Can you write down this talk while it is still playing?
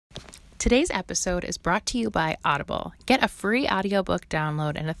Today's episode is brought to you by Audible. Get a free audiobook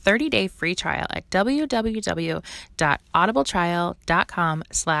download and a 30-day free trial at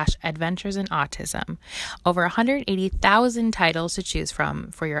www.audibletrial.com/adventuresinautism. Over 180,000 titles to choose from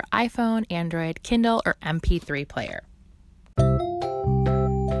for your iPhone, Android, Kindle, or MP3 player.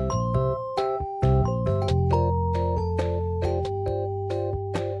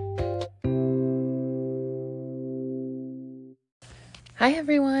 Hi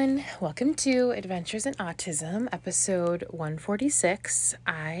everyone, welcome to Adventures in Autism, episode 146.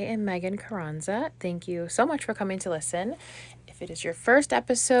 I am Megan Carranza. Thank you so much for coming to listen. If it is your first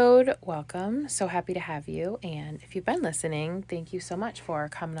episode, welcome. So happy to have you. And if you've been listening, thank you so much for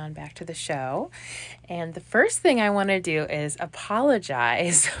coming on back to the show. And the first thing I want to do is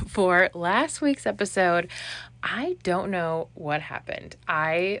apologize for last week's episode. I don't know what happened.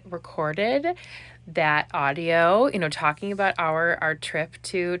 I recorded that audio, talking about our trip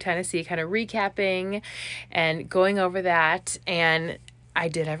to Tennessee, kind of recapping and going over that. And I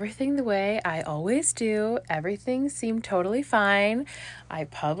did everything the way I always do. Everything seemed totally fine. I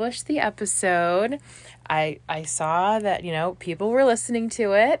published the episode. I saw that, people were listening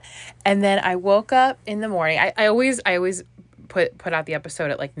to it. And then I woke up in the morning. I always put out the episode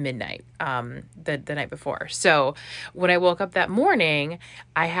at like midnight, the night before. So when I woke up that morning,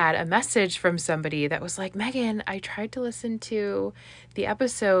 I had a message from somebody that was like, Megan, I tried to listen to the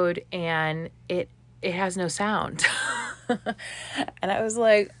episode and it has no sound. And I was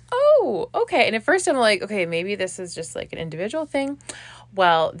like, oh, okay. And at first I'm like, okay, maybe this is just like an individual thing.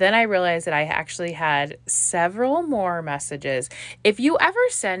 Well, then I realized that I actually had several more messages. If you ever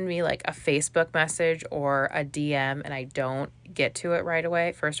send me like a Facebook message or a DM and I don't get to it right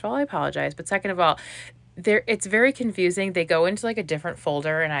away, first of all, I apologize. But second of all, it's very confusing. They go into like a different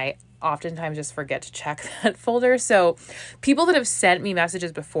folder and I oftentimes just forget to check that folder. So people that have sent me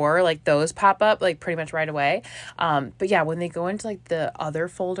messages before, like those pop up like pretty much right away. But yeah, when they go into like the other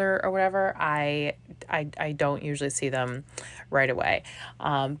folder or whatever, I don't usually see them right away.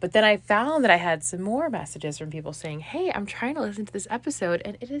 But then I found that I had some more messages from people saying, hey, I'm trying to listen to this episode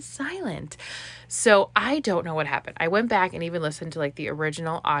and it is silent. So I don't know what happened. I went back and even listened to like the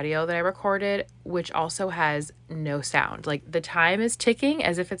original audio that I recorded, which also has no sound. Like the time is ticking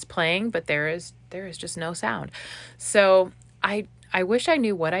as if it's playing, but there is just no sound. So I wish I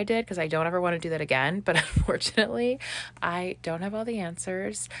knew what I did because I don't ever want to do that again. But unfortunately, I don't have all the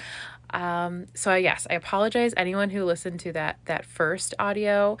answers. So yes, I apologize anyone who listened to that first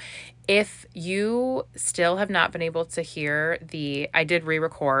audio. If you still have not been able to hear I did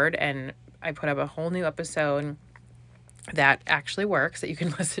re-record and I put up a whole new episode that actually works, that you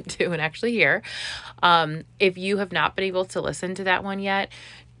can listen to and actually hear. If you have not been able to listen to that one yet,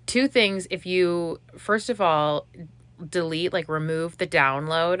 two things. If you, first of all, remove the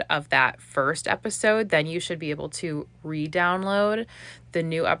download of that first episode, then you should be able to re-download the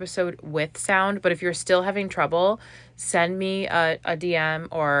new episode with sound. But if you're still having trouble, send me a DM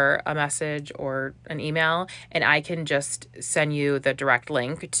or a message or an email, and I can just send you the direct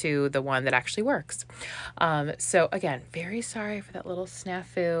link to the one that actually works. So again, very sorry for that little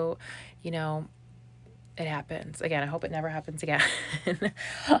snafu. It happens. Again, I hope it never happens again.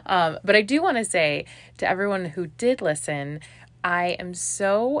 But I do want to say to everyone who did listen, I am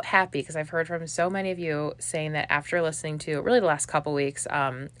so happy because I've heard from so many of you saying that after listening to really the last couple weeks,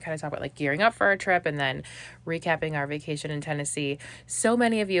 kind of talk about like gearing up for our trip and then recapping our vacation in Tennessee. So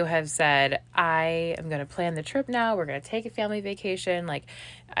many of you have said, I am going to plan the trip now. We're going to take a family vacation. Like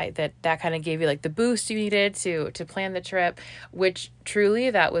that kind of gave you like the boost you needed to plan the trip, which truly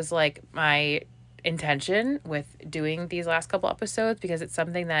that was like my intention with doing these last couple episodes, because it's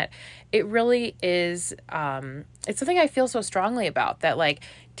something that it really is, it's something I feel so strongly about, that like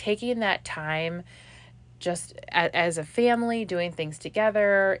taking that time just as a family, doing things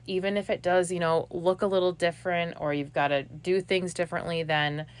together, even if it does, look a little different or you've got to do things differently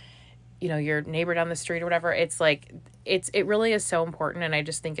than, your neighbor down the street or whatever. It's like, it really is so important. And I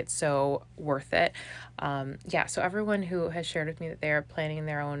just think it's so worth it. So everyone who has shared with me that they're planning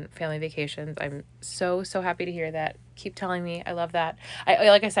their own family vacations, I'm so, so happy to hear that. Keep telling me. I love that.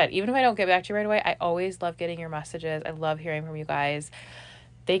 Like I said, even if I don't get back to you right away, I always love getting your messages. I love hearing from you guys.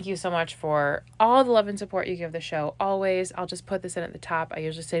 Thank you so much for all the love and support you give the show always. I'll just put this in at the top. I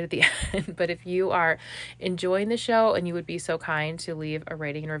usually say it at the end, but if you are enjoying the show and you would be so kind to leave a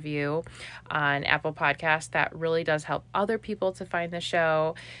rating and review on Apple Podcasts, that really does help other people to find the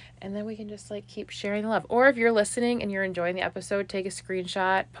show. And then we can just like keep sharing the love. Or if you're listening and you're enjoying the episode, take a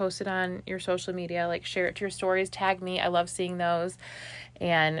screenshot, post it on your social media, like share it to your stories, tag me. I love seeing those.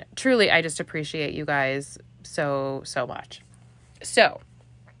 And truly, I just appreciate you guys so, so much. So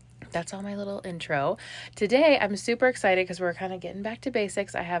That's all my little intro. Today, I'm super excited because we're kind of getting back to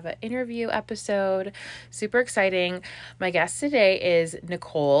basics. I have an interview episode, super exciting. My guest today is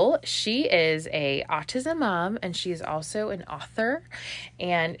Nicole. She is a autism mom and she's also an author,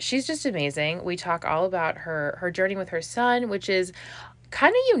 and she's just amazing. We talk all about her journey with her son, which is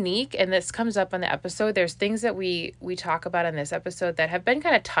kind of unique, and this comes up on the episode. There's things that we talk about in this episode that have been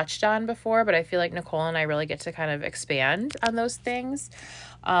kind of touched on before, but I feel like Nicole and I really get to kind of expand on those things.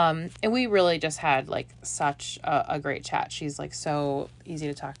 And we really just had like such a great chat. She's like so easy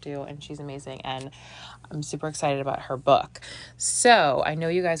to talk to and she's amazing, and I'm super excited about her book. So I know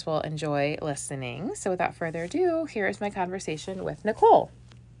you guys will enjoy listening. So without further ado, here is my conversation with Nicole.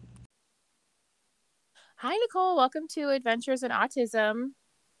 Hi, Nicole. Welcome to Adventures in Autism.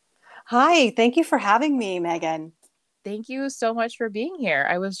 Hi, thank you for having me, Megan. Thank you so much for being here.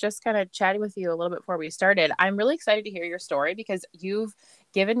 I was just kind of chatting with you a little bit before we started. I'm really excited to hear your story because you've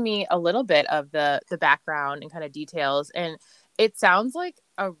given me a little bit of the background and kind of details, and it sounds like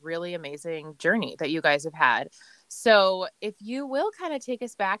a really amazing journey that you guys have had. So, if you will kind of take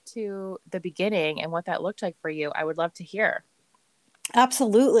us back to the beginning and what that looked like for you, I would love to hear.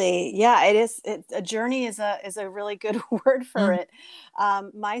 Absolutely. Yeah, it is. A journey is a really good word for Mm-hmm. it.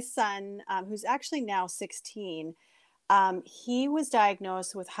 My son, who's actually now 16, he was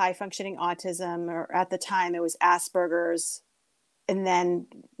diagnosed with high functioning autism, or at the time it was Asperger's. And then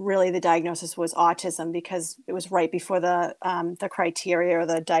really the diagnosis was autism because it was right before the criteria or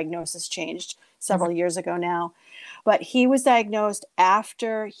the diagnosis changed several years ago now. But he was diagnosed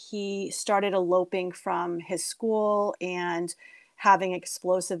after he started eloping from his school and having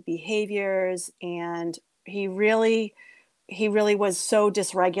explosive behaviors, and he really was so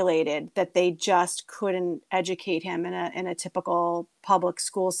dysregulated that they just couldn't educate him in a typical public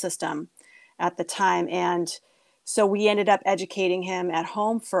school system at the time. And so we ended up educating him at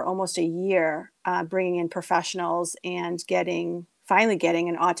home for almost a year, bringing in professionals and finally getting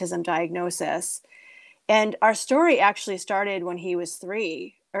an autism diagnosis. And our story actually started when he was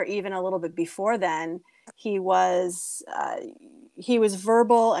 3, or even a little bit before then. He was he was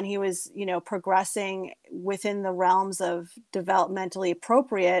verbal, and he was, progressing within the realms of developmentally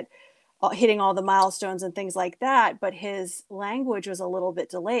appropriate, hitting all the milestones and things like that. But his language was a little bit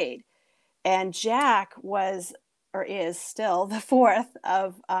delayed. And Jack was, or is still, the fourth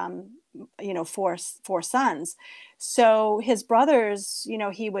of four sons. So his brothers,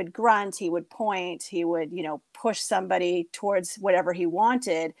 he would grunt, he would point, he would, push somebody towards whatever he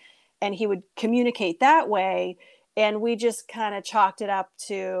wanted, and he would communicate that way. And we just kind of chalked it up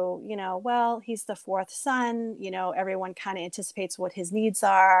to, well, he's the fourth son, everyone kind of anticipates what his needs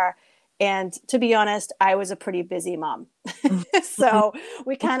are. And to be honest, I was a pretty busy mom. So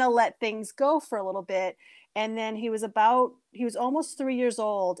we kind of let things go for a little bit. And then he was almost 3 years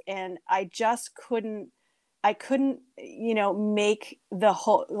old, and I couldn't, make the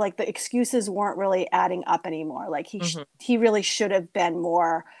whole, like, the excuses weren't really adding up anymore. Like Mm-hmm. he really should have been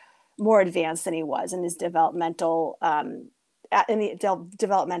more advanced than he was in his developmental, in the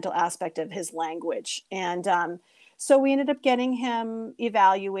developmental aspect of his language. And so we ended up getting him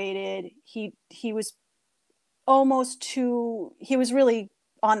evaluated. He was he was really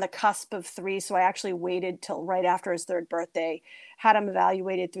on the cusp of 3. So I actually waited till right after his 3rd birthday, had him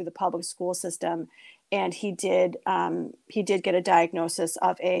evaluated through the public school system. And he did get a diagnosis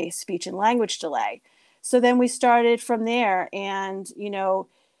of a speech and language delay. So then we started from there. And,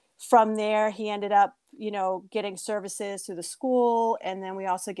 from there he ended up, getting services through the school. And then we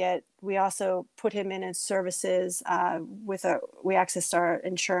also put him in services, we accessed our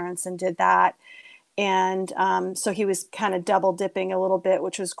insurance and did that. And so he was kind of double dipping a little bit,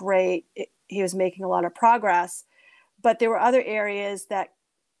 which was great. He was making a lot of progress, but there were other areas that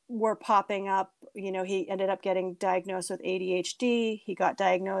were popping up. He ended up getting diagnosed with ADHD. He got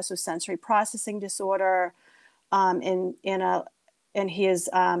diagnosed with sensory processing disorder, in a and his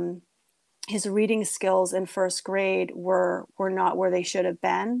reading skills in 1st grade were not where they should have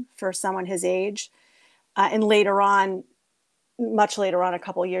been for someone his age. And later on, much later on, a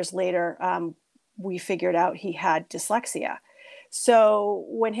couple of years later, we figured out he had dyslexia. So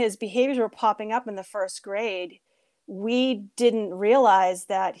when his behaviors were popping up in the 1st grade, we didn't realize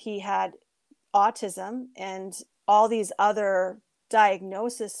that he had autism, and all these other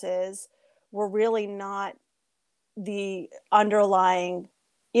diagnoses were really not the underlying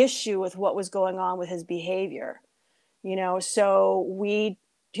issue with what was going on with his behavior. So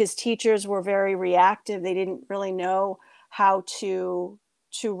his teachers were very reactive. They didn't really know how to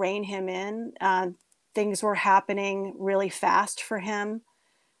rein him in. Things were happening really fast for him,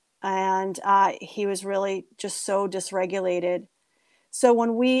 and he was really just so dysregulated. So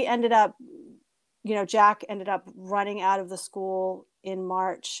when we ended up, Jack ended up running out of the school in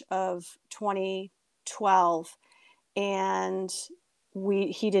March of 2012, and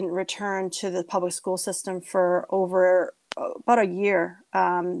he didn't return to the public school system for over about a year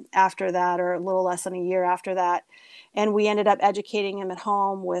after that, or a little less than a year after that. And we ended up educating him at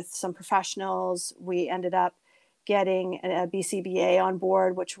home with some professionals. We ended up getting a BCBA on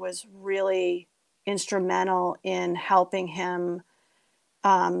board, which was really instrumental in helping him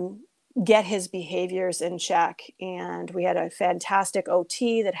get his behaviors in check. And we had a fantastic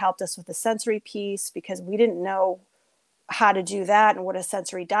OT that helped us with the sensory piece, because we didn't know how to do that and what a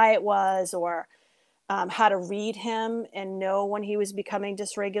sensory diet was, or how to read him and know when he was becoming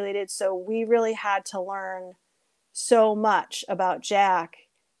dysregulated. So we really had to learn so much about Jack.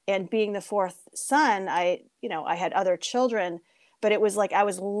 And being the fourth son, I had other children, but it was like I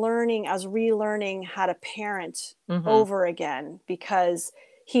was relearning how to parent Mm-hmm. over again, because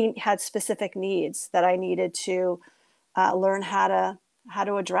he had specific needs that I needed to learn how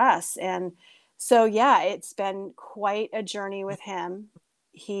to address. And so, yeah, it's been quite a journey with him.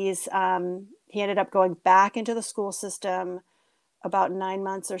 He ended up going back into the school system about 9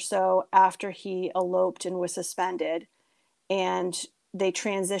 months or so after he eloped and was suspended. And they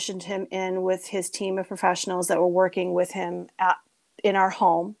transitioned him in with his team of professionals that were working with him in our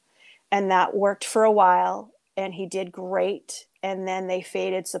home. And that worked for a while, and he did great. And then they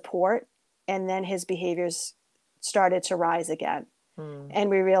faded support, and then his behaviors started to rise again. Mm. And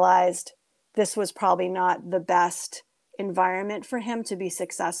we realized this was probably not the best environment for him to be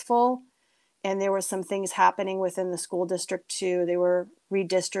successful. And there were some things happening within the school district too. They were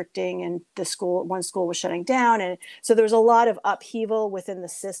redistricting, and one school was shutting down. And so there was a lot of upheaval within the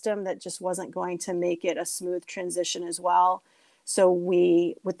system that just wasn't going to make it a smooth transition as well. So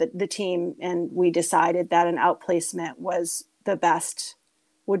we, with the team, and we decided that an outplacement was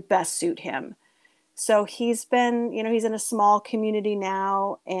would best suit him. So he's been, he's in a small community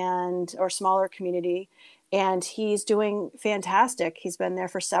now, or smaller community, and he's doing fantastic. He's been there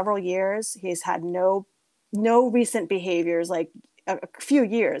for several years. He's had no recent behaviors, like a few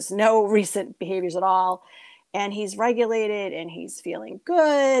years, no recent behaviors at all. And he's regulated, and he's feeling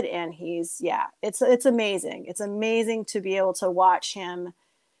good. And it's amazing. It's amazing to be able to watch him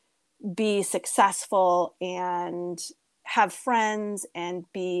be successful and have friends and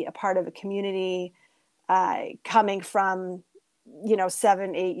be a part of a community, coming from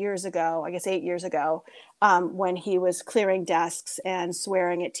 7 8 years ago, I guess 8 years ago, when he was clearing desks and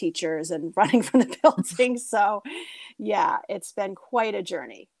swearing at teachers and running from the building. So yeah, it's been quite a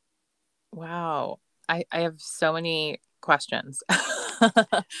journey. Wow. I have so many questions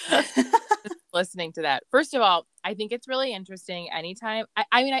listening to that. First of all, I think it's really interesting anytime.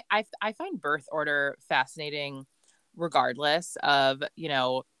 I mean, I find birth order fascinating regardless of,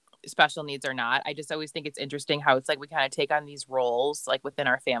 special needs or not. I just always think it's interesting how it's like we kind of take on these roles like within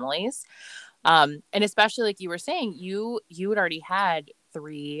our families. And especially like you were saying, you had already had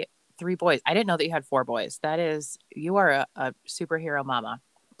three boys. I didn't know that you had four boys. You are a superhero mama.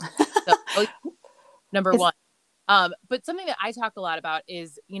 So number It's, one. But something that I talk a lot about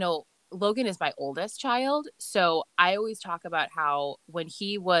is, Logan is my oldest child. So I always talk about how when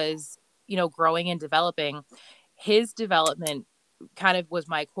he was, growing and developing, his development kind of was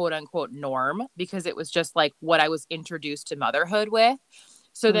my quote unquote norm, because it was just like what I was introduced to motherhood with.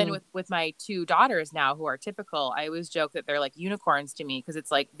 So then mm, with my two daughters now who are typical, I always joke that they're like unicorns to me, because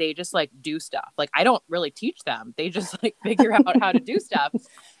it's like they just like do stuff. Like I don't really teach them. They just like figure out how to do stuff.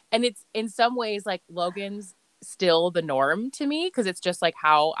 And it's in some ways like Logan's still the norm to me, because it's just like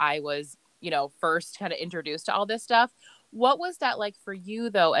how I was, first kind of introduced to all this stuff. What was that like for you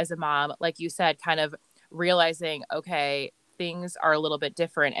though, as a mom, like you said, kind of realizing, okay, things are a little bit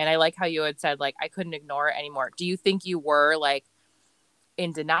different. And I like how you had said, like, I couldn't ignore it anymore. Do you think you were like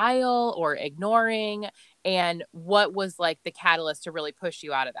in denial or ignoring? And what was like the catalyst to really push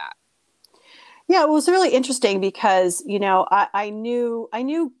you out of that? yeah, it was really interesting because, I knew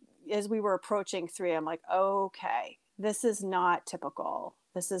as we were approaching three, I'm like, okay, this is not typical.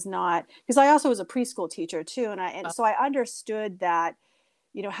 This is not, because I also was a preschool teacher too. And so I understood that,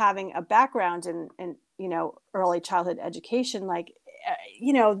 having a background in early childhood education, like,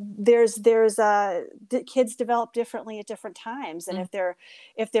 kids develop differently at different times. And Mm-hmm.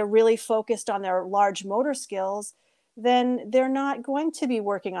 if they're really focused on their large motor skills, then they're not going to be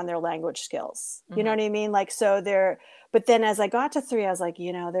working on their language skills. You know Mm-hmm. what I mean? Like, but then as I got to three, I was like,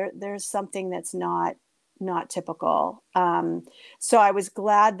 there's something that's not typical. So I was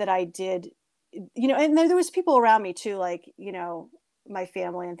glad that I did, and there was people around me too, like, my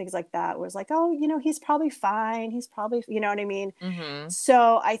family and things like that was like, oh, he's probably fine. He's probably, you know what I mean? Mm-hmm.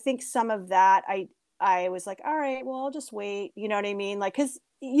 So I think some of that, I was like, all right, well, I'll just wait. You know what I mean? Like, because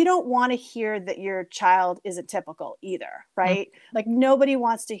you don't want to hear that your child isn't typical either, right? Like, nobody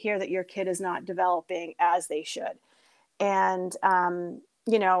wants to hear that your kid is not developing as they should. And,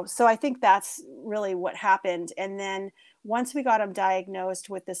 so I think that's really what happened. And then once we got him diagnosed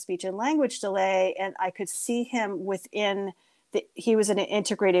with the speech and language delay, and I could see him within he was in an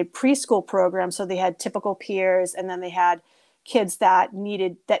integrated preschool program. So they had typical peers, and then they had kids that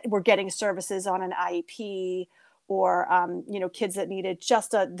were getting services on an IEP, or kids that needed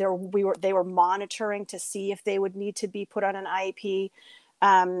just they were monitoring to see if they would need to be put on an IEP.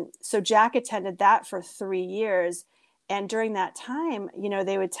 So Jack attended that for 3 years. And during that time,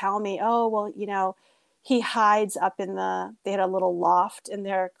 they would tell me, oh, well, he hides up they had a little loft in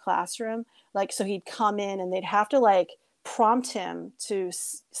their classroom. Like, so he'd come in and they'd have to like prompt him to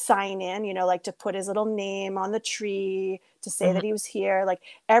sign in, like to put his little name on the tree to say Mm-hmm. that he was here. Like,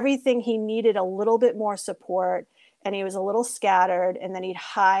 everything, he needed a little bit more support, and he was a little scattered. And then he'd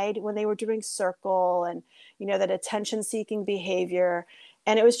hide when they were doing circle, and, that attention seeking behavior.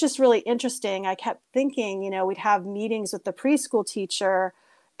 And it was just really interesting. I kept thinking, we'd have meetings with the preschool teacher,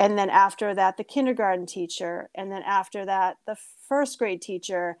 and then after that, the kindergarten teacher, and then after that, the first grade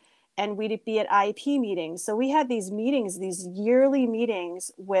teacher, and we'd be at IEP meetings. So we had these meetings, these yearly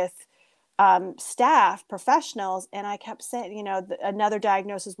meetings with staff, professionals, and I kept saying, another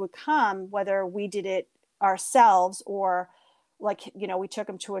diagnosis would come, whether we did it ourselves or like, we took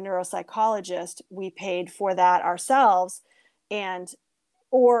him to a neuropsychologist, we paid for that ourselves. And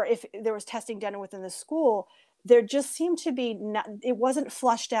or if there was testing done within the school, there just seemed to be it wasn't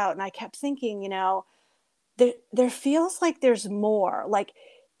flushed out. And I kept thinking, there feels like there's more. Like,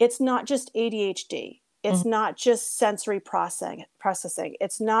 it's not just ADHD. It's not just sensory processing.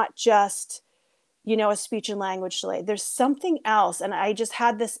 It's not just, a speech and language delay. There's something else. And I just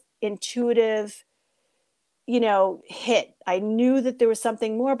had this intuitive, hit. I knew that there was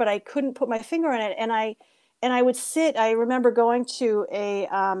something more, but I couldn't put my finger on it. And I would sit. I remember going to a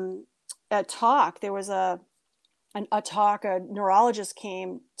talk. There was a talk. A neurologist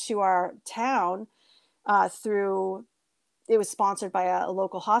came to our town through. It was sponsored by a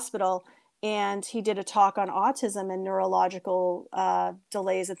local hospital, and he did a talk on autism and neurological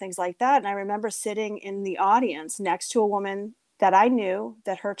delays and things like that. And I remember sitting in the audience next to a woman that I knew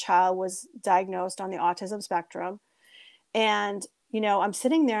that her child was diagnosed on the autism spectrum. And I'm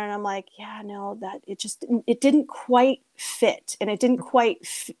sitting there and I'm like, yeah, no, that it didn't quite fit, and it didn't quite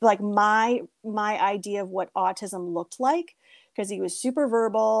like my idea of what autism looked like, because he was super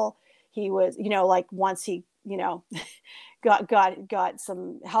verbal. He was, like, once he, got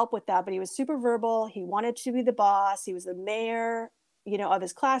some help with that, but he was super verbal. He wanted to be the boss. He was the mayor, of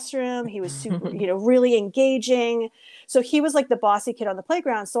his classroom. He was super, really engaging. So he was like the bossy kid on the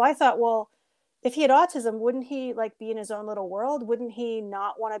playground. So I thought, well, if he had autism, wouldn't he like be in his own little world? Wouldn't he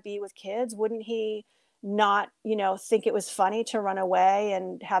not want to be with kids? Wouldn't he not, think it was funny to run away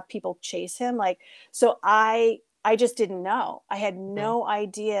and have people chase him? Like, so I just didn't know. I had no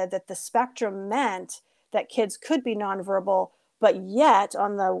idea that the spectrum meant that kids could be nonverbal, but yet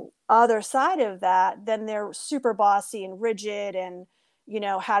on the other side of that, then they're super bossy and rigid, and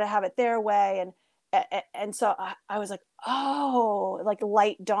how to have it their way. And so I was like, oh, like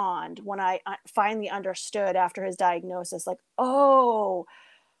light dawned when I finally understood after his diagnosis, like, oh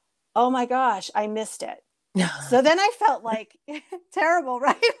my gosh, I missed it. So then I felt like terrible,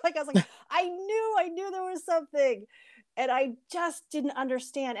 right? Like, I was like, I knew there was something, and I just didn't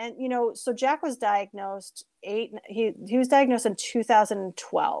understand. And so Jack was diagnosed he was diagnosed in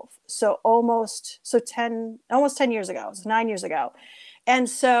 2012, so almost 10 years ago, so 9 years ago. And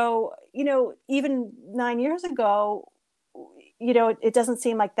so even 9 years ago, it doesn't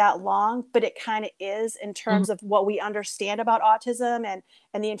seem like that long, but it kind of is in terms of what we understand about autism,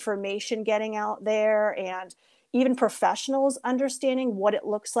 and the information getting out there, and even professionals understanding what it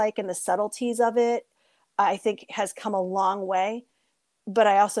looks like and the subtleties of it. I think has come a long way, but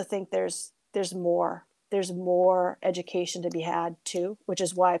I also think there's more education to be had too, which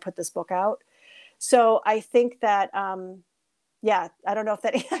is why I put this book out. So I think that yeah, I don't know if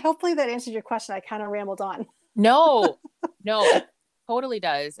that hopefully that answered your question. I kind of rambled on. No, no, it totally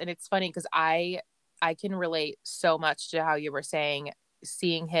does. And it's funny because I can relate so much to how you were saying,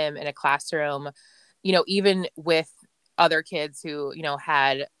 seeing him in a classroom, even with other kids who,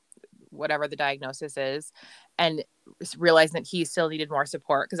 had whatever the diagnosis is, and realizing that he still needed more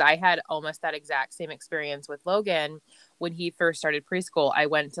support. Because I had almost that exact same experience with Logan when he first started preschool. I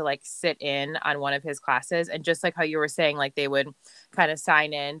went to like sit in on one of his classes, and just like how you were saying, like they would kind of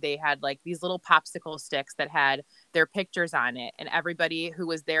sign in, they had like these little popsicle sticks that had their pictures on it, and everybody who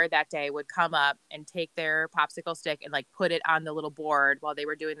was there that day would come up and take their popsicle stick and like put it on the little board while they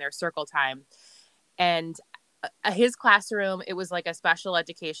were doing their circle time. And his classroom, it was like a special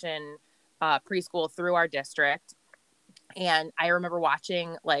education preschool through our district. And I remember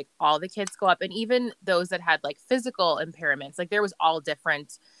watching like all the kids go up, and even those that had like physical impairments, like there was all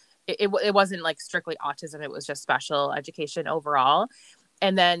different. It wasn't like strictly autism. It was just special education overall.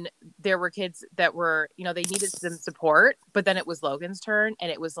 And then there were kids that were, you know, they needed some support, but then it was Logan's turn,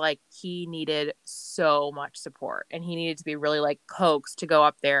 and it was like he needed so much support, and he needed to be really like coaxed to go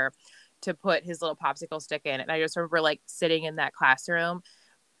up there to put his little popsicle stick in. And I just remember like sitting in that classroom,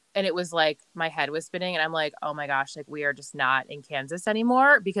 and it was like my head was spinning, and I'm like, oh my gosh, like we are just not in Kansas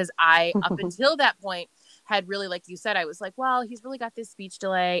anymore. Because I, up until that point, had really, like you said, I was like, well, he's really got this speech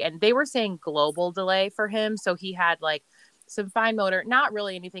delay, and they were saying global delay for him. So he had like some fine motor, not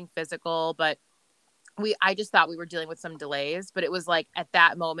really anything physical, but I just thought we were dealing with some delays. But it was like at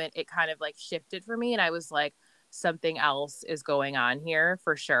that moment, it kind of like shifted for me, and I was like, something else is going on here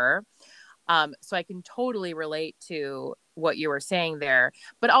for sure. So I can totally relate to what you were saying there.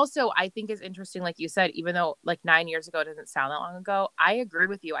 But also, I think it's interesting, like you said, even though like 9 years ago doesn't sound that long ago, I agree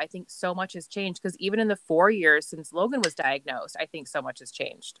with you. I think so much has changed, because even in the 4 years since Logan was diagnosed, I think so much has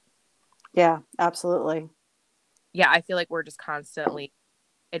changed. Yeah, absolutely. Yeah, I feel like we're just constantly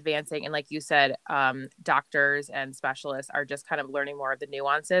advancing. And like you said, doctors and specialists are just kind of learning more of the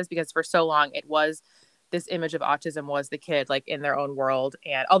nuances, because for so long it was this image of autism was the kid like in their own world.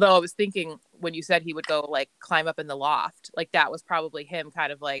 And although I was thinking when you said he would go like climb up in the loft, like that was probably him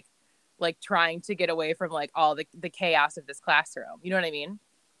kind of like trying to get away from like all the chaos of this classroom. You know what I mean?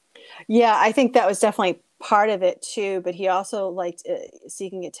 Yeah, I think that was definitely part of it too, but he also liked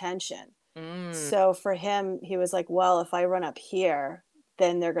seeking attention. Mm, So for him, he was like, well, if I run up here,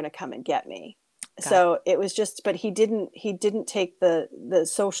 then they're going to come and get me. God. So it was just, but he didn't take the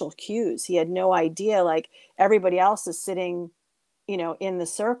social cues. He had no idea, like everybody else is sitting, in the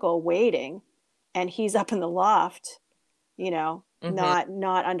circle waiting, and he's up in the loft, Mm-hmm.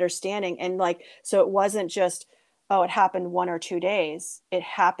 not understanding. And like, so it wasn't just, oh, it happened 1 or 2 days. It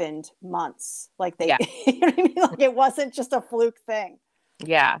happened months. Like they, Yeah. you know what I mean? Like it wasn't just a fluke thing.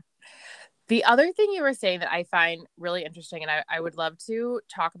 Yeah. The other thing you were saying that I find really interesting, and I would love to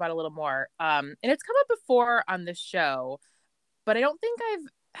talk about a little more, and it's come up before on this show, but I don't think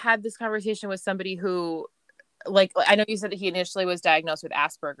I've had this conversation with somebody who, like, I know you said that he initially was diagnosed with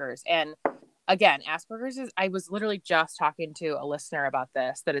Asperger's. And again, Asperger's is, I was literally just talking to a listener about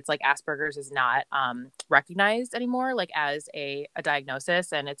this, that it's like Asperger's is not recognized anymore, like as a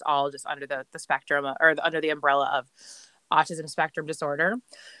diagnosis, and it's all just under the spectrum, or under the umbrella of autism spectrum disorder.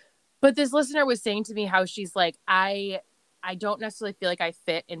 But this listener was saying to me how she's like, I don't necessarily feel like I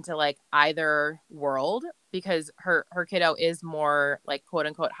fit into like either world, because her kiddo is more like quote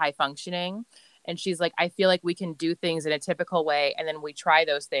unquote high functioning. And she's like, I feel like we can do things in a typical way, and then we try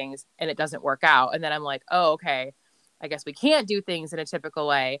those things and it doesn't work out. And then I'm like, oh, okay, I guess we can't do things in a typical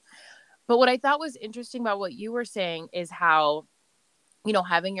way. But what I thought was interesting about what you were saying is how,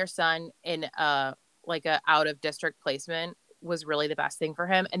 having your son in a out of district placement was really the best thing for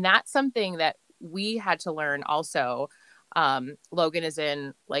him. And that's something that we had to learn also. Logan is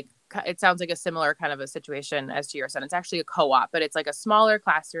in like, it sounds like a similar kind of a situation as to your son. It's actually a co-op, but it's like a smaller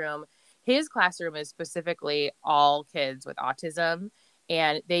classroom. His classroom is specifically all kids with autism,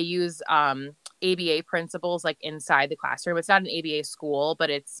 and they use ABA principles like inside the classroom. It's not an ABA school,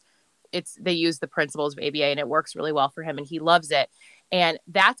 but they use the principles of ABA, and it works really well for him, and he loves it. And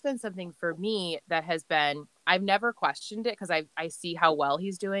that's been something for me that has been, I've never questioned it, because I see how well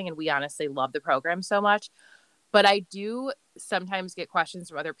he's doing, and we honestly love the program so much. But I do sometimes get questions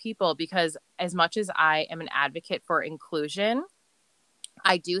from other people, because as much as I am an advocate for inclusion,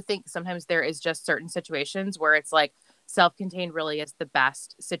 I do think sometimes there is just certain situations where it's like self-contained really is the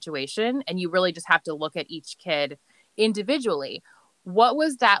best situation, and you really just have to look at each kid individually. What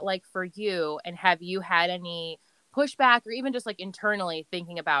was that like for you, and have you had any pushback, or even just like internally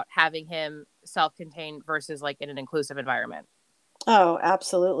thinking about having him self-contained versus like in an inclusive environment? Oh,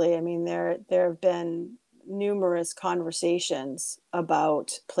 absolutely. I mean, there have been numerous conversations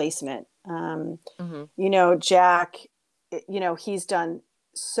about placement. Mm-hmm. Jack, he's done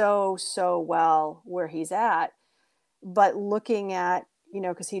so well where he's at, but looking at,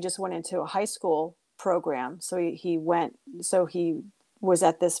 because he just went into a high school program, so he was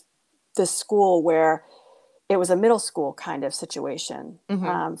at this this school where it was a middle school kind of situation,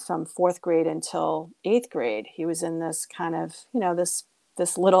 Mm-hmm. from fourth grade until eighth grade. He was in this kind of,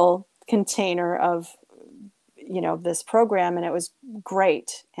 this little container of, this program, and it was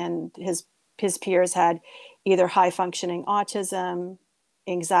great. And his peers had either high functioning autism,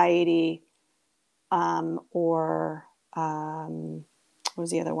 anxiety, or what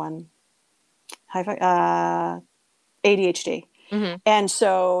was the other one? ADHD. Mm-hmm. And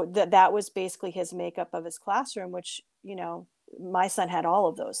so that was basically his makeup of his classroom, which, my son had all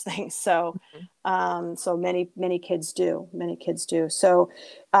of those things. So, so many kids do, So,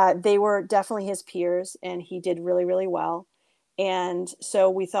 they were definitely his peers, and he did really, really well. And so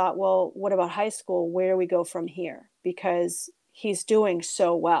we thought, well, what about high school? Where do we go from here? Because he's doing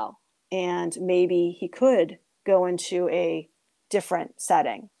so well, and maybe he could go into a different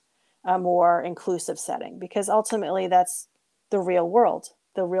setting, a more inclusive setting, because ultimately that's the real world.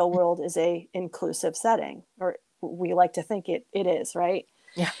 The real world is a inclusive setting, or we like to think it is, right?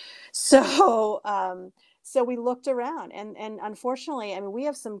 Yeah. So, so we looked around, and unfortunately, I mean, we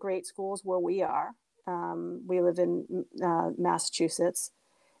have some great schools where we are. We live in Massachusetts.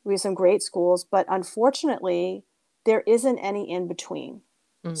 We have some great schools, but unfortunately, there isn't any in between.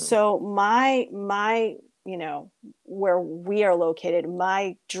 Mm-hmm. So my where we are located,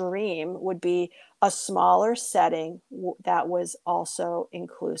 my dream would be a smaller setting that was also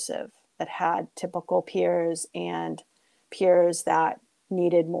inclusive, that had typical peers and peers that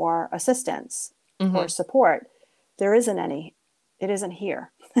needed more assistance or Mm-hmm. support. There isn't any. It isn't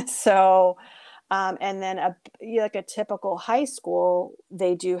here. So, and then like a typical high school,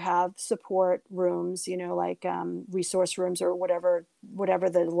 they do have support rooms, like resource rooms, or whatever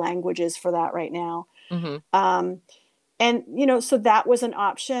the language is for that right now. Mm-hmm. Um, and so that was an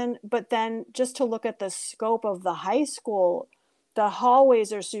option. But then, just to look at the scope of the high school, the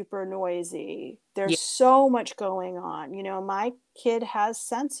hallways are super noisy. Yeah. There's so much going on. My kid has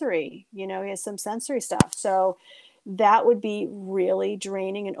sensory, he has some sensory stuff. So that would be really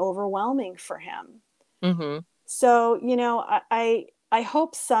draining and overwhelming for him. Mm-hmm. So, I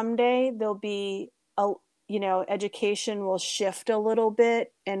hope someday there'll be a, education will shift a little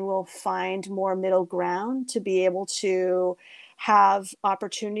bit, and we'll find more middle ground to be able to have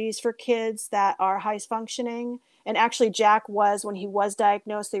opportunities for kids that are high functioning. And actually, Jack was, when he was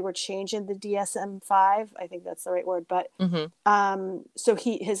diagnosed, they were changing the DSM-5. I think that's the right word. But Mm-hmm. so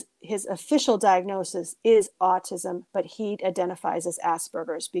his official diagnosis is autism, but he identifies as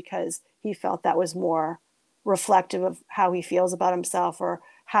Asperger's because he felt that was more reflective of how he feels about himself, or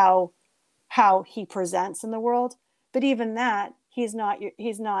how he presents in the world. But even that, he's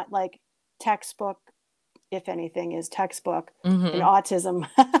not like textbook, if anything is textbook in Mm-hmm. autism,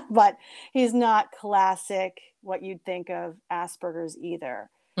 but he's not classic what you'd think of Asperger's either.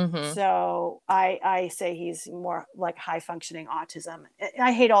 Mm-hmm. So I say he's more like high functioning autism.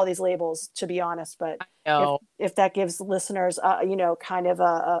 I hate all these labels, to be honest, but if No, if that gives listeners, kind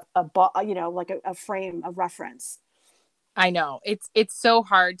of like a frame of reference. I know it's so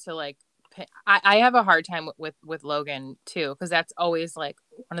hard to like. I have a hard time with Logan too, because that's always like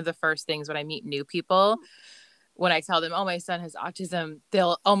one of the first things when I meet new people. When I tell them, "Oh, my son has autism,"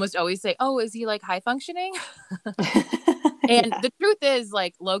 they'll almost always say, "Oh, is he like high functioning?" And Yeah. the truth is,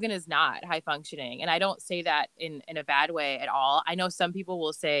 like, Logan is not high functioning. And I don't say that in a bad way at all. I know some people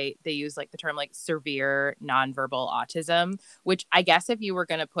will say they use like the term like severe nonverbal autism, which I guess if you were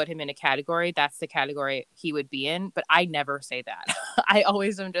going to put him in a category, that's the category he would be in. But I never say that. I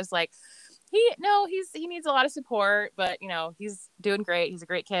always am just like, he needs a lot of support, but he's doing great. He's a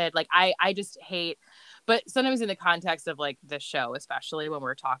great kid. Like I just hate, but sometimes in the context of like the show, especially when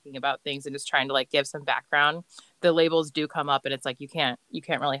we're talking about things and just trying to like give some background, the labels do come up, and it's like you can't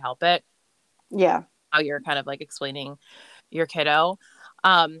really help it Yeah. how you're kind of like explaining your kiddo.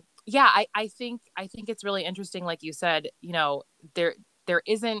 Yeah, I think it's really interesting, like you said, there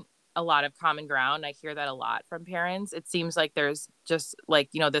isn't a lot of common ground. I hear that a lot from parents. It seems like there's just like,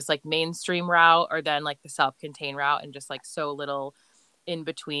 this like mainstream route, or then like the self-contained route, and just like so little in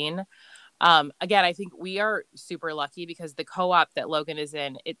between. Again, I think we are super lucky because the co-op that Logan is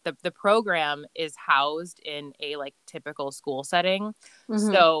in, the program is housed in a like typical school setting. Hmm.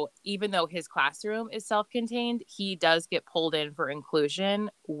 So even though his classroom is self-contained, he does get pulled in for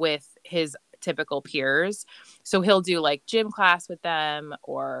inclusion with his typical peers. So he'll do like gym class with them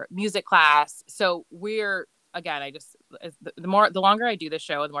or music class. So we're, again, I just, the longer I do this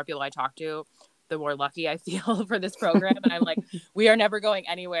show, the more people I talk to, the more lucky I feel for this program. And I'm like, we are never going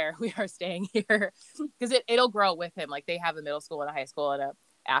anywhere. We are staying here because it'll grow with him. Like they have a middle school and a high school and a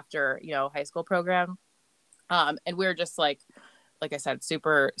after, high school program. And we're just like, like I said,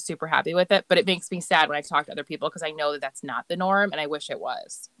 super, super happy with it. But it makes me sad when I talk to other people because I know that that's not the norm and I wish it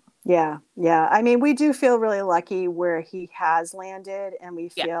was. Yeah, yeah. I mean, we do feel really lucky where he has landed, and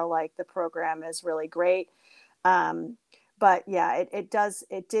we Yeah. feel like the program is really great. Um, but yeah,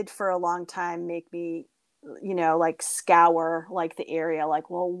 it did for a long time make me, like scour like the area, like,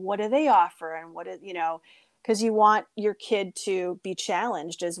 well, what do they offer? And what is, because you want your kid to be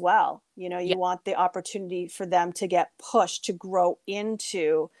challenged as well. Yeah. You want the opportunity for them to get pushed to grow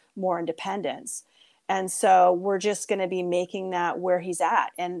into more independence. And so we're just going to be making that where he's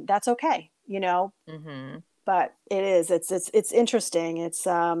at. And that's okay. Mm-hmm. But it's interesting. It's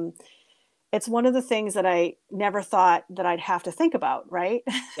one of the things that I never thought that I'd have to think about, right?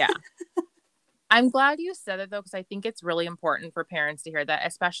 Yeah. I'm glad you said it though, because I think it's really important for parents to hear that,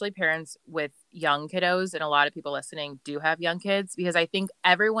 especially parents with young kiddos. And a lot of people listening do have young kids, because I think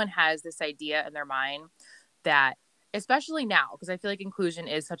everyone has this idea in their mind that, especially now, because I feel like inclusion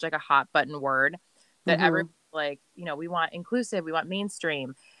is such like a hot button word that every Mm-hmm. like, we want inclusive, we want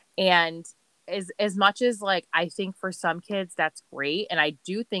mainstream. And as much as like, I think for some kids that's great. And I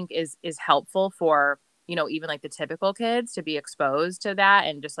do think is helpful for, even like the typical kids to be exposed to that,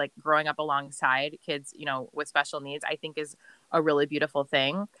 and just like growing up alongside kids, with special needs, I think is a really beautiful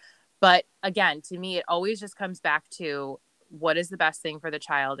thing. But again, to me, it always just comes back to what is the best thing for the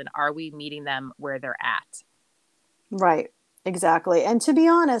child, and are we meeting them where they're at? Right. Exactly. And to be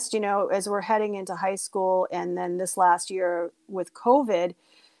honest, as we're heading into high school and then this last year with COVID,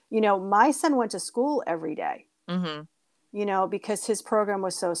 my son went to school every day, Mm-hmm. because his program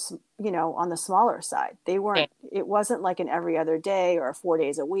was so, on the smaller side. It wasn't like an every other day or 4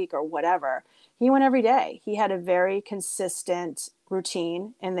 days a week or whatever. He went every day. He had a very consistent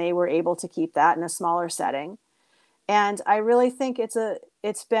routine, and they were able to keep that in a smaller setting. And I really think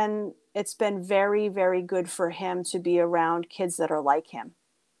it's been very, very good for him to be around kids that are like him.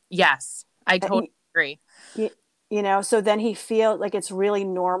 Yes, I Uh, totally agree. y- so then he feel like it's really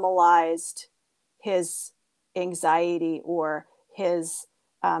normalized his anxiety or his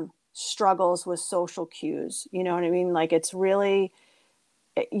struggles with social cues. You know what I mean? Like it's really,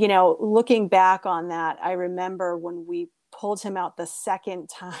 looking back on that, I remember when we pulled him out the second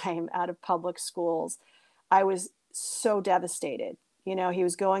time out of public schools, I was so devastated. He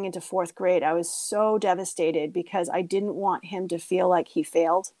was going into fourth grade. I was so devastated because I didn't want him to feel like he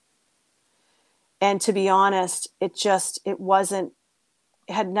failed. And to be honest, it wasn't,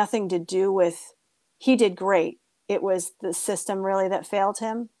 it had nothing to do with, he did great. It was the system really that failed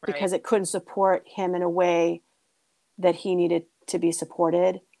him Right. because it couldn't support him in a way that he needed to be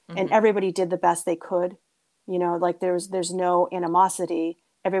supported. And Mm-hmm. everybody did the best they could. Like there's no animosity.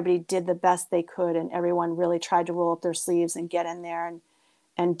 Everybody did the best they could, and everyone really tried to roll up their sleeves and get in there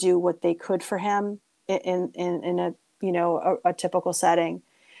and do what they could for him in a a typical setting.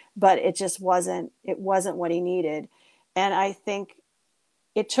 But it wasn't what he needed. And I think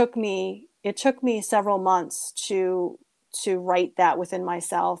it took me several months to write that within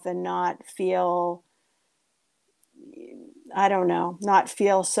myself and not feel, I don't know, not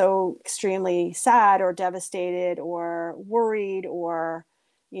feel so extremely sad or devastated or worried or,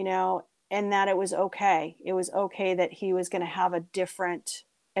 and that it was okay. It was okay that he was going to have a different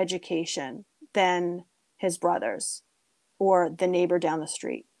education than his brothers or the neighbor down the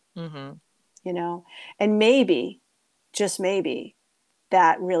street, Mm-hmm. you know, and maybe, just maybe,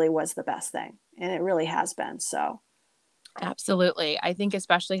 that really was the best thing. And it really has been. So, Absolutely. I think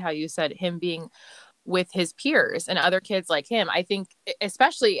especially how you said him being with his peers and other kids like him. I think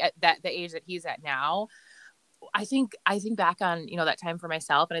especially at the age that he's at now, I think back on, that time for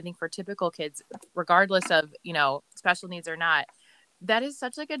myself, and I think for typical kids, regardless of, special needs or not, that is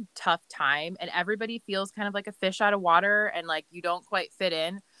such like a tough time, and everybody feels kind of like a fish out of water, and like you don't quite fit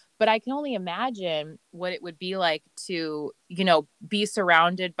in. But I can only imagine what it would be like to, be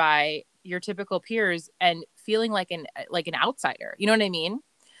surrounded by your typical peers and feeling like an outsider. You know what I mean?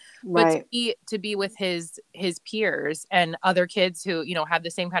 But to right. be with his peers and other kids who, have the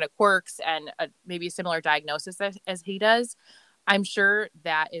same kind of quirks and maybe a similar diagnosis as he does, I'm sure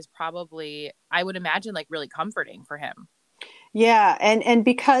that is probably, I would imagine, like really comforting for him. Yeah, and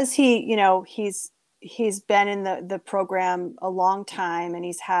because he's been in the program a long time, and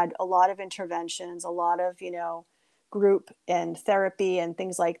he's had a lot of interventions, a lot of, group and therapy and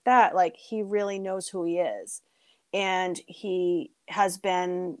things like that, like he really knows who he is. And he has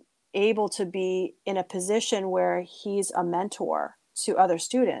been able to be in a position where he's a mentor to other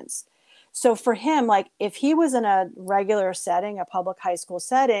students. So for him, like if he was in a regular setting, a public high school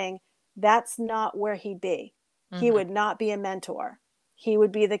setting, that's not where he'd be. He Hmm. would not be a mentor. He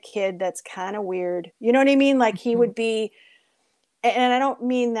would be the kid that's kind of weird. You know what I mean? Like he Hmm. would be and I don't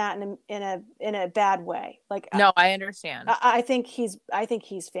mean that in a bad way. Like No, I understand. I think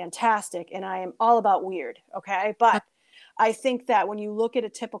he's fantastic, and I am all about weird. Okay, but I think that when you look at a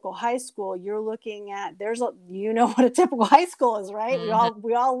typical high school, you're looking at you know what a typical high school is, right? Hmm.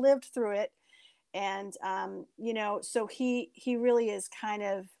 We all lived through it, and you know, so he really is kind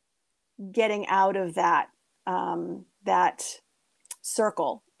of getting out of that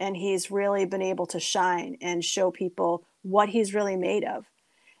circle, and he's really been able to shine and show people what he's really made of.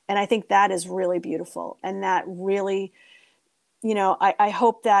 And I think that is really beautiful. And that really, you know, I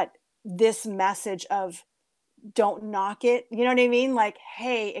hope that this message of don't knock it, you know what I mean? Like,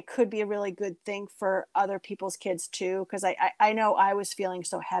 hey, it could be a really good thing for other people's kids too. Cause I know I was feeling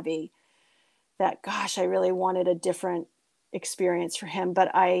so heavy that, gosh, I really wanted a different experience for him.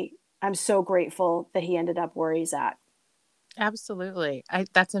 But I'm so grateful that he ended up where he's at. Absolutely.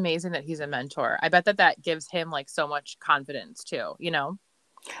 That's amazing that he's a mentor. I bet that that gives him like so much confidence too, you know?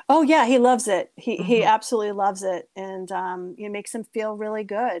 Oh yeah, he loves it. He Hmm. absolutely loves it, and it makes him feel really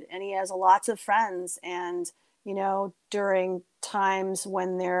good. And he has lots of friends. And you know, during times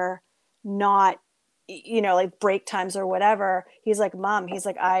when they're not, you know, like break times or whatever, he's like, "Mom," he's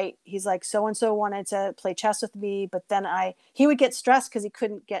like, "So and so wanted to play chess with me, but then he would get stressed because he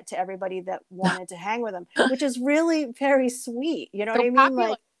couldn't get to everybody that wanted to hang with him," which is really very sweet. You know what So I mean? popular.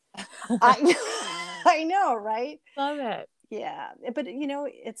 Like I I know, right? Love it. Yeah, but you know,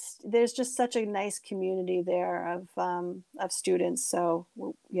 there's just such a nice community there of students. So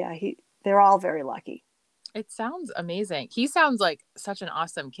yeah, they're all very lucky. It sounds amazing. He sounds like such an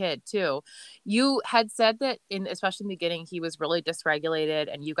awesome kid too. You had said that in especially in the beginning he was really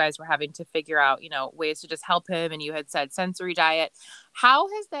dysregulated and you guys were having to figure out, you know, ways to just help him and you had said sensory diet. How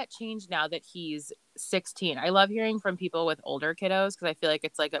has that changed now that he's 16? I love hearing from people with older kiddos because I feel like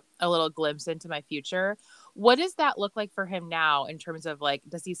it's like a little glimpse into my future. What does that look like for him now in terms of like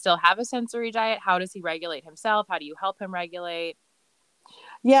does he still have a sensory diet? How does he regulate himself? How do you help him regulate?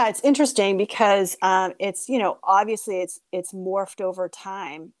 Yeah, it's interesting because it's, you know, obviously it's morphed over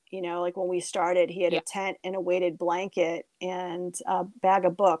time. You know, like when we started, he had a Yeah. tent and a weighted blanket and a bag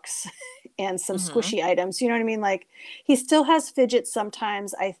of books and some Mhm. squishy items. You know what I mean? Like he still has fidgets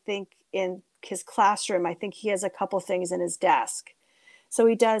sometimes. I think in his classroom, I think he has a couple things in his desk. So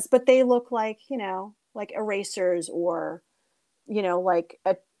he does, but they look like, you know, like erasers or, you know, like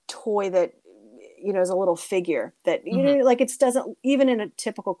a toy that, you know, is a little figure that, you Mhm. know, like it doesn't, even in a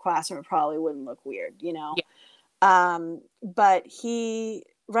typical classroom, it probably wouldn't look weird, you know? Yeah. But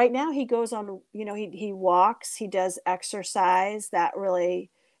right now he goes on, you know, he walks, he does exercise that really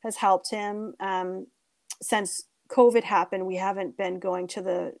has helped him. Since COVID happened, we haven't been going to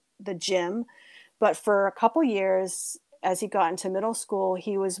the gym, but for a couple years, as he got into middle school,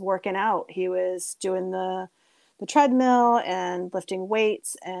 he was working out. He was doing the treadmill and lifting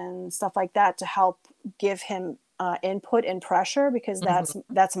weights and stuff like that to help give him input and pressure because Mhm.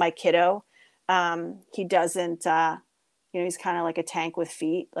 that's my kiddo. He doesn't, you know, he's kind of like a tank with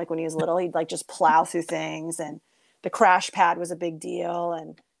feet. Like when he was little, he'd like just plow through things, and the crash pad was a big deal.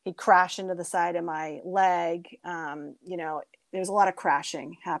 And he'd crash into the side of my leg. You know, there was a lot of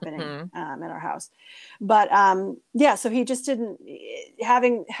crashing happening Mhm. in our house. But yeah, so he just didn't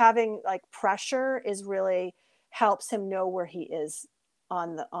having like pressure is really helps him know where he is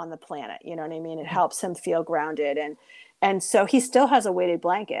on the planet. You know what I mean? It Mhm. helps him feel grounded, and so he still has a weighted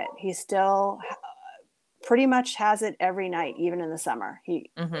blanket. He still pretty much has it every night, even in the summer. He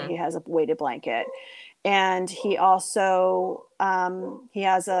Mhm. has a weighted blanket, and he also he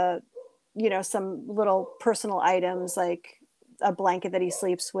has a, you know, some little personal items like a blanket that he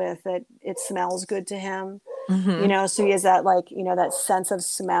sleeps with that it smells good to him, you Mhm. know, so he has that, like, you know, that sense of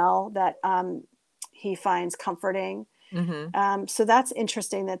smell that he finds comforting. Mhm. So that's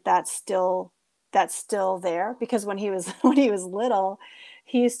interesting that that's still there because when he was when he was little,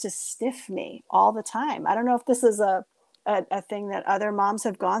 he used to sniff me all the time. I don't know if this is a thing that other moms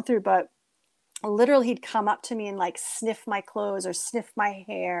have gone through, but literally he'd come up to me and like sniff my clothes or sniff my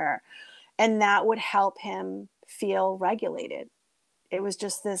hair, and that would help him feel regulated. It was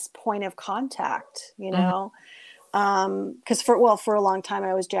just this point of contact, you Mhm. know. Because for a long time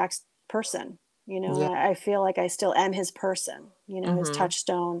I was Jack's person, you know, and Yeah. I feel like I still am his person, you know, his Mhm.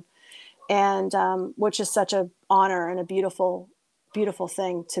 touchstone, and which is such a honor and a beautiful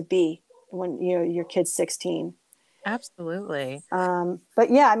thing to be when you know your kid's 16. Absolutely. But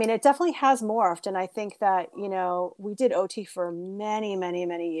yeah, I mean, it definitely has morphed, and I think that, you know, we did OT for many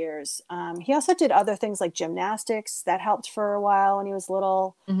years. He also did other things like gymnastics that helped for a while when he was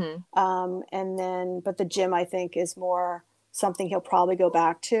little. Mhm. And then, but the gym I think is more something he'll probably go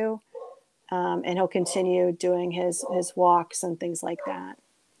back to. And he'll continue doing his walks and things like that.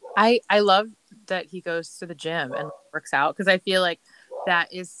 I love that he goes to the gym and works out, because I feel like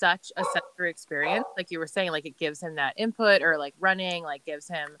that is such a sensory experience. Like you were saying, like it gives him that input, or like running, like gives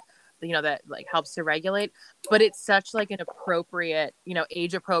him, that like helps to regulate. But it's such like an appropriate,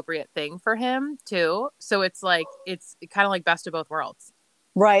 age appropriate thing for him too. So it's like it's kind of like best of both worlds.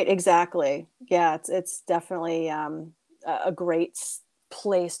 Right, exactly. Yeah, it's definitely a great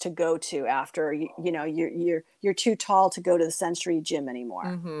place to go to after you're too tall to go to the Century Gym anymore.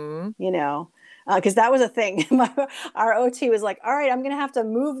 Mm-hmm. Because that was a thing. Our OT was like, "All right, I'm gonna have to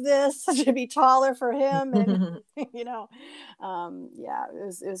move this to be taller for him," and yeah,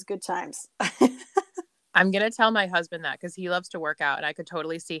 it was good times. I'm gonna tell my husband that, because he loves to work out, and I could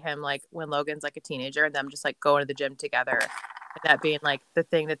totally see him like when Logan's like a teenager and them just like going to the gym together, and that being like the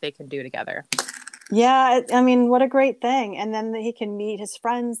thing that they can do together. Yeah, I mean, what a great thing. And then he can meet his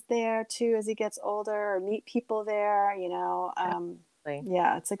friends there too as he gets older, or meet people there, Absolutely.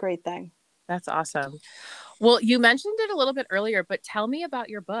 yeah, it's a great thing. That's awesome. Well, you mentioned it a little bit earlier, but tell me about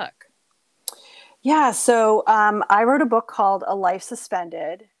your book. Yeah, so I wrote a book called A Life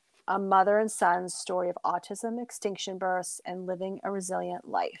Suspended, A Mother and Son's Story of Autism, Extinction Bursts, and Living a Resilient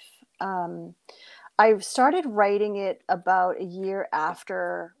Life. I started writing it about a year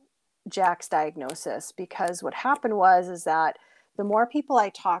after Jack's diagnosis, because what happened was is that the more people I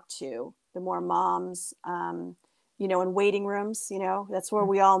talked to, the more moms, in waiting rooms, that's where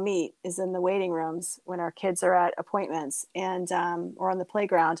we all meet, is in the waiting rooms when our kids are at appointments and or on the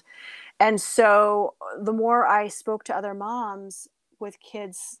playground. And so the more I spoke to other moms with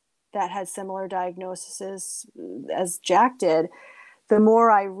kids that had similar diagnoses as Jack did, the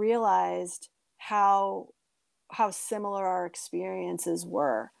more I realized how similar our experiences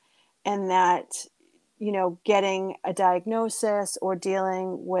were, and that getting a diagnosis or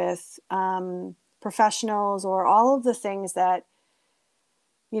dealing with professionals, or all of the things that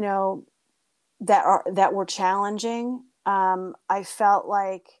you know that were challenging, I felt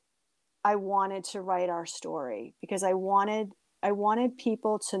like I wanted to write our story, because I wanted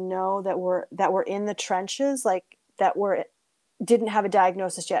people to know that we're in the trenches, like that were didn't have a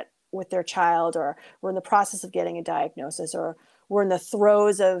diagnosis yet with their child, or were in the process of getting a diagnosis, or were in the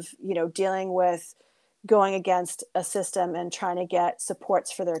throes of dealing with going against a system and trying to get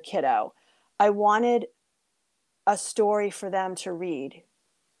supports for their kiddo. I wanted a story for them to read,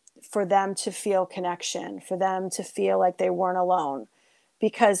 for them to feel connection, for them to feel like they weren't alone,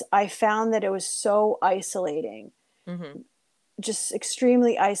 because I found that it was so isolating, Mm-hmm. just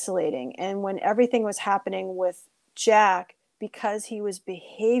extremely isolating. And when everything was happening with Jack, because he was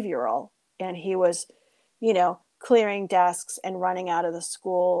behavioral and he was, clearing desks and running out of the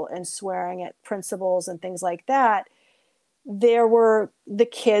school and swearing at principals and things like that, the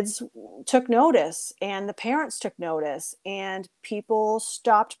kids took notice, and the parents took notice, and people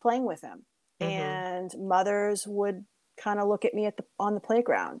stopped playing with him, Mm-hmm. and mothers would kind of look at me on the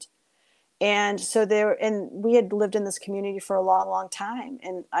playground. And so we had lived in this community for a long, long time,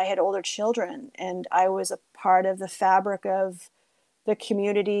 and I had older children, and I was a part of the fabric of the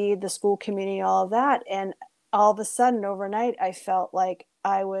community, the school community, all of that. And all of a sudden, overnight, I felt like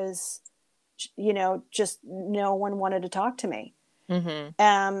I was, just no one wanted to talk to me. Mm-hmm.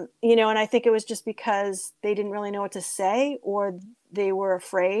 And I think it was just because they didn't really know what to say, or they were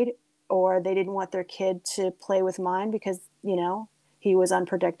afraid, or they didn't want their kid to play with mine because, he was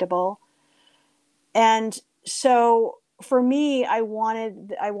unpredictable. And so for me, I wanted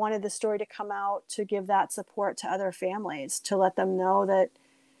the story to come out, to give that support to other families, to let them know that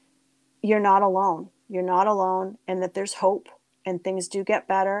you're not alone. You're not alone, and that there's hope, and things do get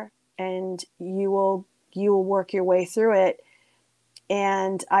better, and you will work your way through it.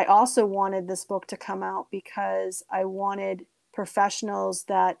 And I also wanted this book to come out because I wanted professionals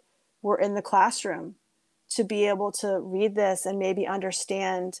that were in the classroom to be able to read this and maybe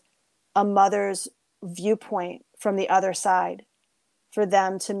understand a mother's viewpoint from the other side, for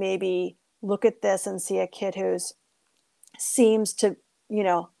them to maybe look at this and see a kid who's seems to,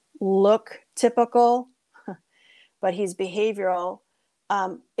 look typical, but he's behavioral.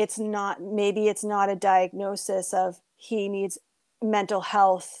 It's not a diagnosis of he needs mental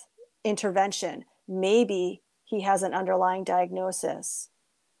health intervention. Maybe he has an underlying diagnosis,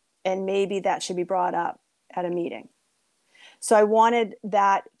 and maybe that should be brought up at a meeting. So I wanted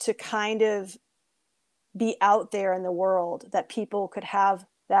that to kind of be out there in the world, that people could have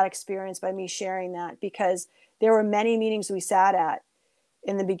that experience by me sharing that, because there were many meetings we sat at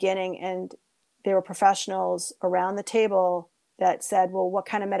in the beginning, and there were professionals around the table that said, well, what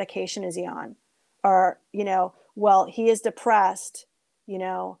kind of medication is he on? Or, well, he is depressed,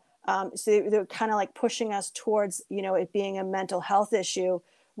 So they're kind of like pushing us towards, it being a mental health issue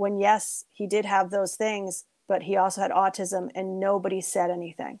when, yes, he did have those things, but he also had autism and nobody said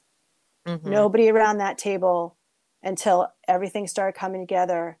anything. Mm-hmm. Nobody around that table until everything started coming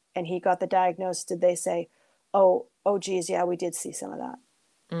together and he got the diagnosis did they say, oh geez, yeah, we did see some of that.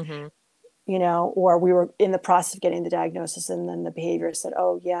 Mm-hmm. Or we were in the process of getting the diagnosis and then the behavior said,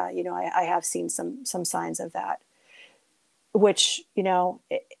 oh yeah, I have seen some signs of that, which,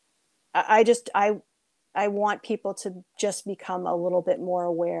 I want people to just become a little bit more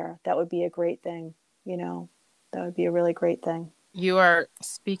aware. That would be a great thing. That would be a really great thing. You are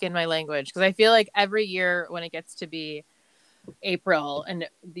speaking my language, because I feel like every year when it gets to be April and,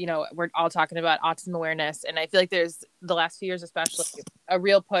 we're all talking about autism awareness. And I feel like there's the last few years, especially, a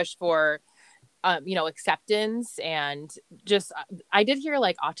real push for, acceptance. And just, I did hear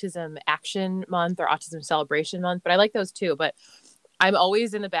like Autism Action Month or Autism Celebration Month, but I like those too. But I'm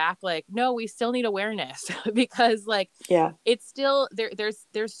always in the back, like, no, we still need awareness because like, yeah, it's still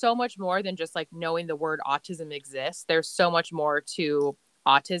there's so much more than just like knowing the word autism exists. There's so much more to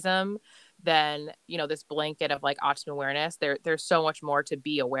autism than, this blanket of like autism awareness. There's so much more to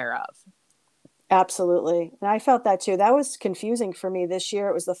be aware of. absolutely. And I felt that too. That was confusing for me this year.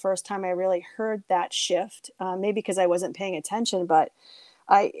 It was the first time I really heard that shift, maybe because I wasn't paying attention, but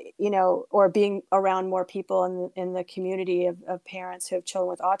or being around more people in the community of parents who have children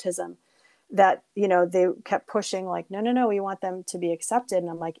with autism, that, they kept pushing like, no, we want them to be accepted. And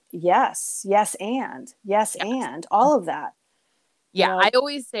I'm like, yes, Yes. and all of that, Yeah, I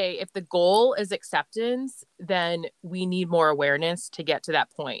always say if the goal is acceptance, then we need more awareness to get to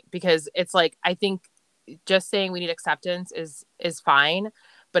that point, because it's like, I think just saying we need acceptance is fine,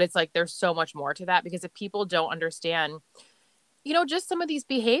 but it's like there's so much more to that, because if people don't understand, just some of these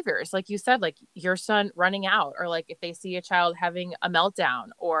behaviors, like you said, like your son running out, or like if they see a child having a meltdown,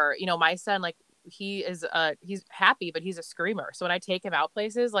 or, my son, like he's happy, but he's a screamer. So when I take him out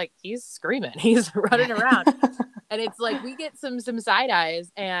places, like he's screaming, he's running around. And it's like we get some side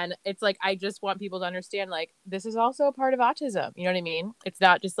eyes, and it's like I just want people to understand, like, this is also a part of autism. You know what I mean? It's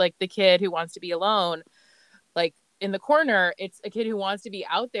not just like the kid who wants to be alone, like in the corner. It's a kid who wants to be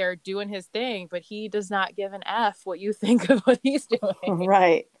out there doing his thing, but he does not give an F what you think of what he's doing.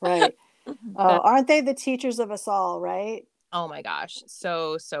 Right. Oh, aren't they the teachers of us all, right? Oh my gosh,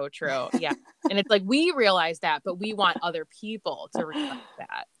 so true. Yeah, and it's like we realize that, but we want other people to realize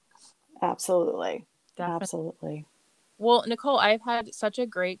that. Absolutely. Definitely. Absolutely. Well, Nicole, I've had such a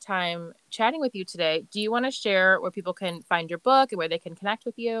great time chatting with you today. Do you want to share where people can find your book and where they can connect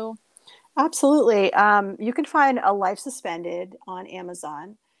with you? Absolutely. You can find A Life Suspended on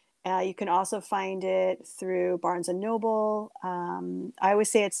Amazon. You can also find it through Barnes and Noble. I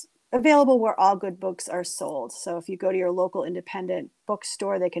always say it's available where all good books are sold. So if you go to your local independent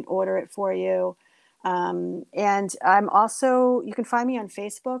bookstore, they can order it for you. And I'm also, you can find me on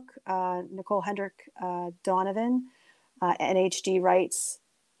Facebook, Nicole Hendrick Donovan,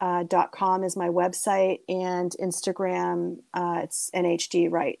 nhdrights.com is my website, and Instagram, it's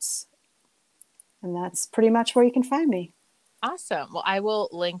nhdrights. And that's pretty much where you can find me. Awesome. Well, I will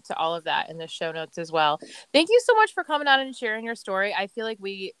link to all of that in the show notes as well. Thank you so much for coming on and sharing your story. I feel like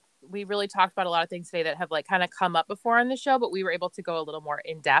we really talked about a lot of things today that have like kind of come up before on the show, but we were able to go a little more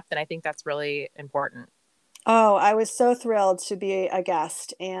in depth. And I think that's really important. Oh, I was so thrilled to be a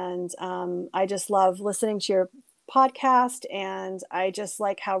guest. And I just love listening to your podcast. And I just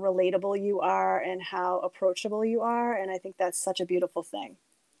like how relatable you are and how approachable you are. And I think that's such a beautiful thing.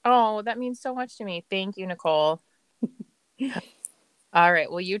 Oh, that means so much to me. Thank you, Nicole. All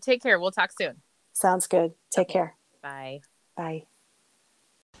right. Well, you take care. We'll talk soon. Sounds good. Take care. Bye. Bye.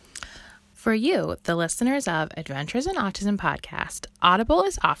 For you, the listeners of Adventures in Autism podcast, Audible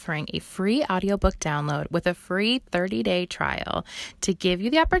is offering a free audiobook download with a free 30-day trial to give you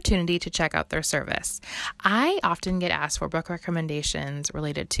the opportunity to check out their service. I often get asked for book recommendations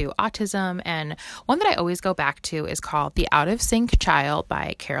related to autism, and one that I always go back to is called The Out of Sync Child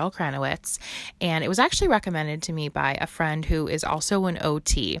by Carol Kranowitz, and it was actually recommended to me by a friend who is also an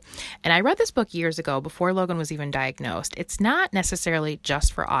OT. And I read this book years ago before Logan was even diagnosed. It's not necessarily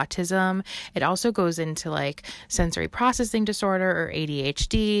just for autism. It also goes into like sensory processing disorder or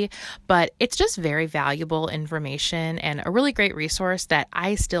ADHD, but it's just very valuable information and a really great resource that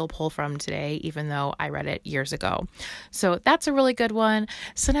I still pull from today, even though I read it years ago. So that's a really good one.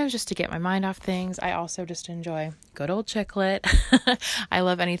 Sometimes just to get my mind off things, I also just enjoy good old chick lit. I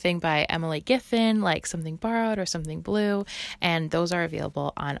love anything by Emily Giffin, like Something Borrowed or Something Blue, and those are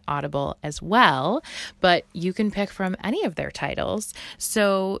available on Audible as well, but you can pick from any of their titles.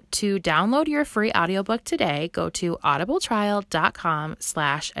 So to download download your free audiobook today, go to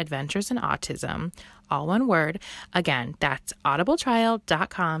audibletrial.com/adventuresinautism, all one word. Again, that's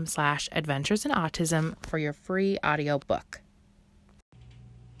audibletrial.com/adventuresinautism for your free audiobook.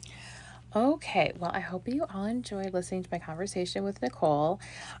 Okay, well, I hope you all enjoyed listening to my conversation with Nicole.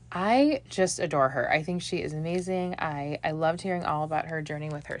 I just adore her. I think she is amazing. I loved hearing all about her journey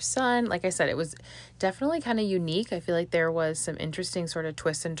with her son. Like I said, it was definitely kind of unique. I feel like there was some interesting sort of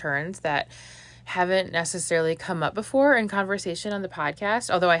twists and turns that haven't necessarily come up before in conversation on the podcast,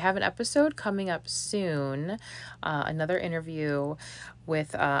 although I have an episode coming up soon, another interview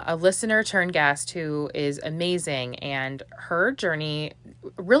with a listener turned guest who is amazing, and her journey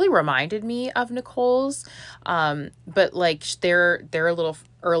really reminded me of Nicole's, but like they're a little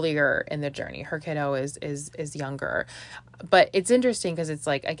earlier in the journey. Her kiddo is younger, but it's interesting because it's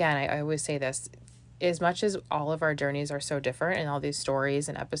like, again, I always say this, as much as all of our journeys are so different and all these stories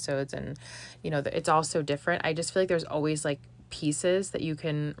and episodes and, it's all so different. I just feel like there's always like pieces that you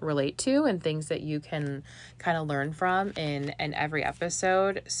can relate to and things that you can kind of learn from in every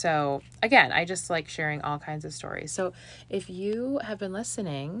episode. So again, I just like sharing all kinds of stories. So if you have been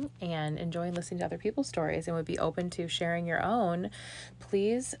listening and enjoying listening to other people's stories and would be open to sharing your own,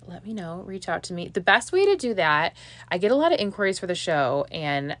 please let me know, reach out to me. The best way to do that, I get a lot of inquiries for the show,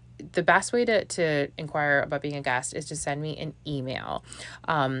 and the best way to inquire about being a guest is to send me an email.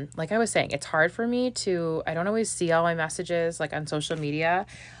 Like I was saying, it's hard for me I don't always see all my messages like on social media.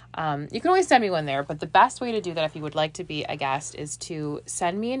 You can always send me one there, but the best way to do that if you would like to be a guest is to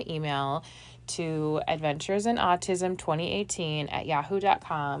send me an email to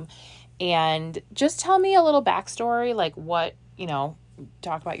adventuresinautism2018@yahoo.com and just tell me a little backstory, like what,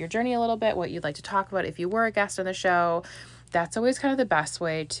 talk about your journey a little bit, what you'd like to talk about if you were a guest on the show. That's always kind of the best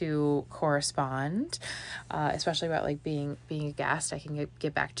way to correspond, especially about like being a guest. I can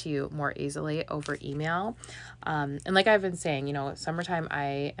get back to you more easily over email. And like I've been saying, summertime,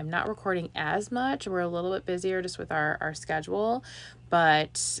 I am not recording as much. We're a little bit busier just with our schedule,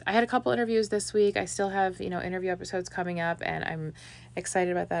 but I had a couple interviews this week. I still have, interview episodes coming up, and I'm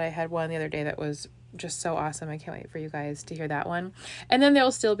excited about that. I had one the other day that was just so awesome. I can't wait for you guys to hear that one. And then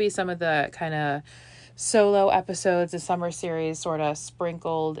there'll still be some of the kind of solo episodes, the summer series sort of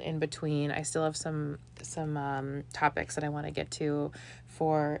sprinkled in between. I still have some topics that I want to get to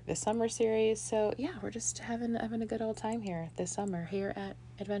for the summer series. So yeah, we're just having a good old time here this summer here at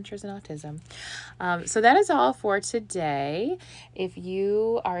Adventures in Autism. So that is all for today. If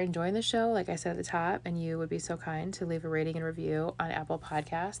you are enjoying the show, like I said at the top, and you would be so kind to leave a rating and review on Apple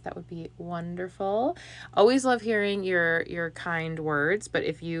Podcasts, that would be wonderful. Always love hearing your kind words, but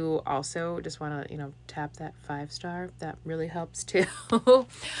if you also just want to, tap that 5-star, that really helps too.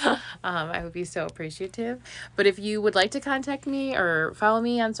 I would be so appreciative. But if you would like to contact me or follow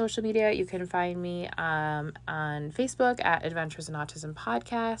me on social media, you can find me on Facebook at Adventures in Autism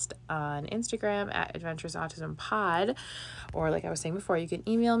Podcast, on Instagram at Adventures in Autism Pod, or like I was saying before, you can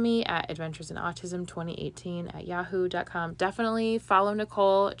email me at adventuresinautism2018@yahoo.com. Definitely follow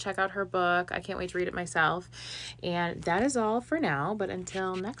Nicole, check out her book. I can't wait to read it myself. And that is all for now, but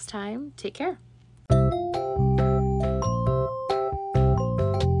until next time, take care.